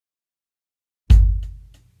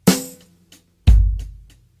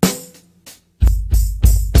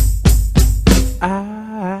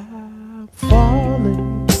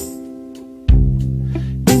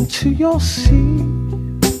you'll see,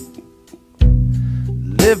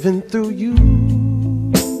 living through you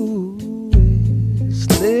is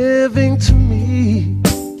living to me,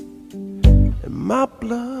 and my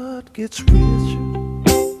blood gets richer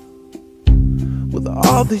with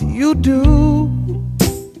all that you do,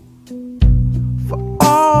 for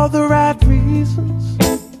all the right reasons,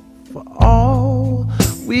 for all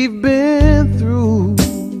we've been through.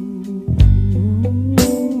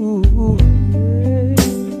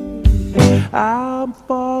 I'm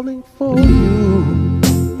falling for you,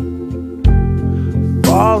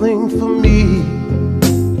 falling for me,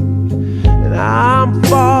 and I'm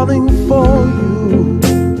falling for you,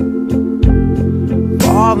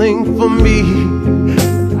 falling for me.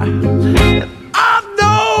 And I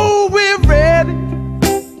know we're ready,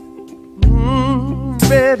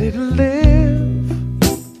 ready to live,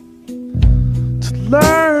 to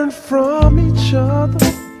learn from each other.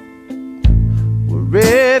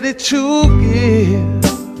 Ready to give,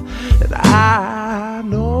 and I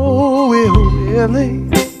know we're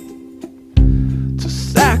willing to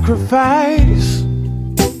sacrifice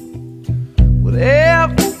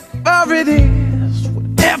whatever it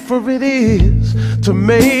is, to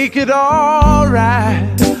make it all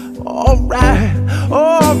right, all right,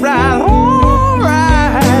 all right, all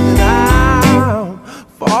right. And I'm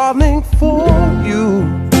falling for you,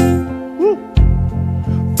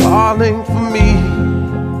 falling for me.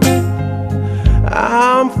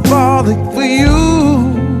 I'm falling for you,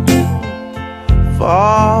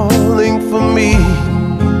 falling for me.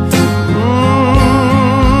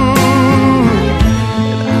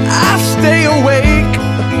 I stay awake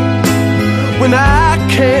when I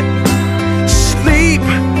can't